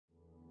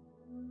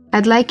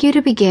I'd like you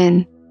to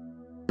begin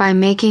by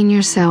making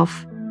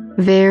yourself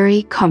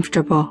very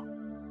comfortable.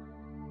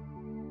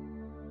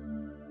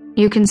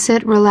 You can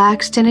sit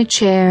relaxed in a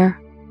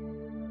chair.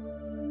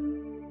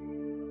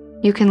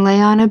 You can lay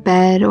on a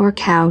bed or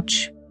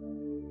couch.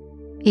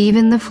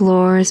 Even the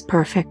floor is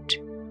perfect.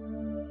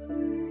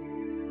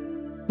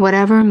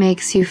 Whatever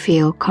makes you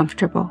feel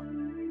comfortable.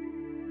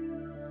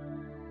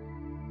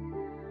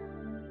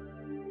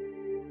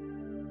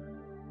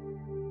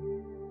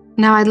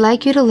 Now I'd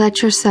like you to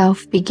let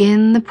yourself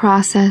begin the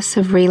process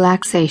of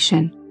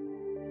relaxation.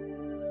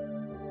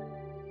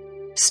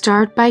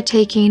 Start by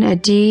taking a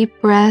deep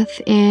breath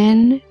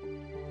in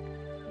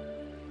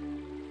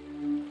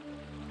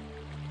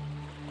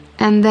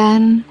and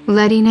then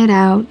letting it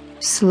out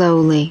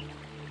slowly,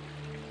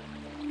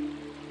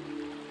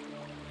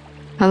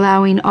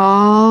 allowing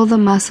all the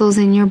muscles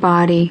in your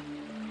body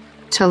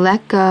to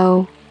let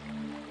go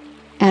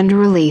and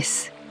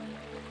release.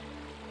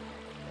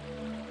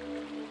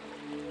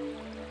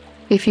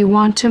 If you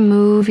want to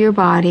move your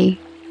body,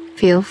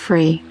 feel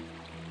free.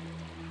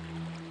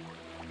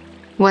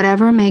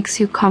 Whatever makes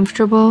you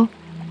comfortable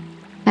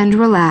and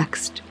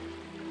relaxed.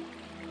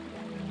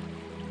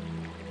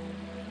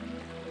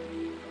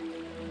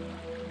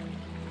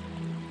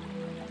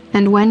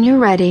 And when you're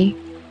ready,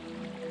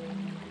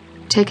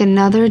 take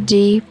another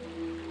deep,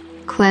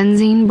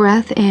 cleansing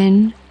breath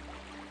in,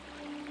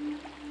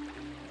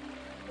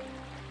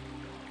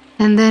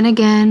 and then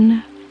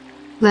again,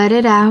 let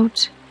it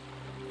out,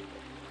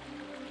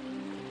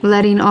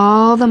 letting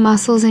all the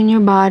muscles in your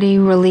body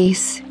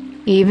release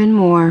even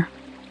more.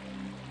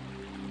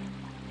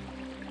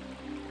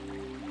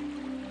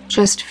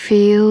 Just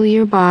feel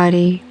your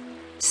body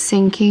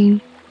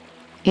sinking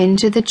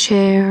into the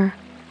chair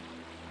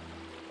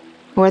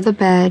or the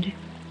bed,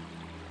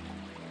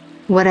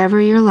 whatever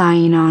you're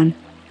lying on.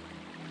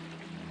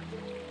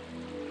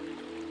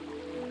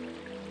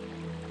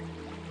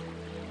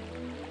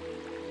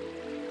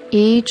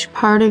 Each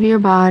part of your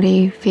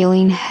body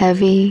feeling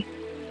heavy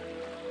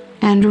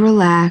and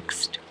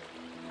relaxed.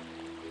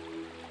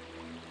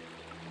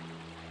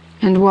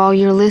 And while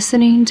you're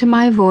listening to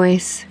my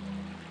voice,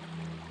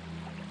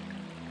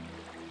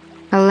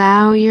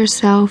 allow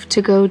yourself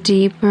to go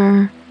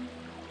deeper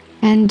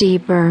and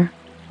deeper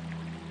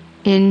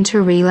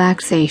into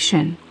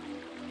relaxation.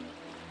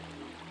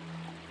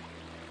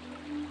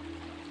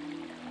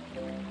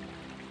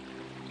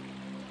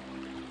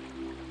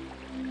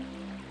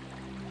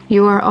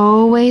 You are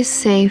always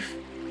safe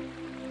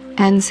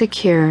and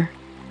secure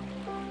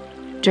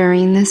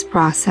during this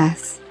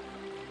process.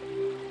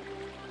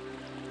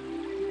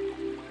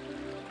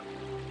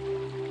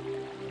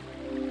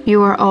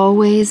 You are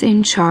always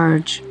in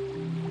charge.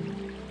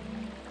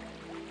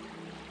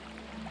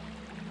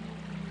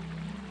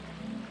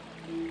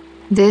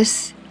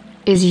 This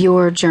is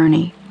your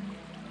journey.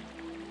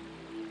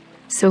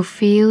 So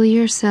feel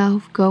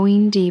yourself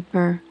going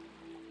deeper,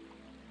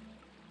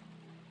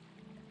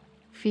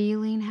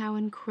 feeling how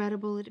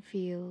incredible it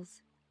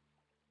feels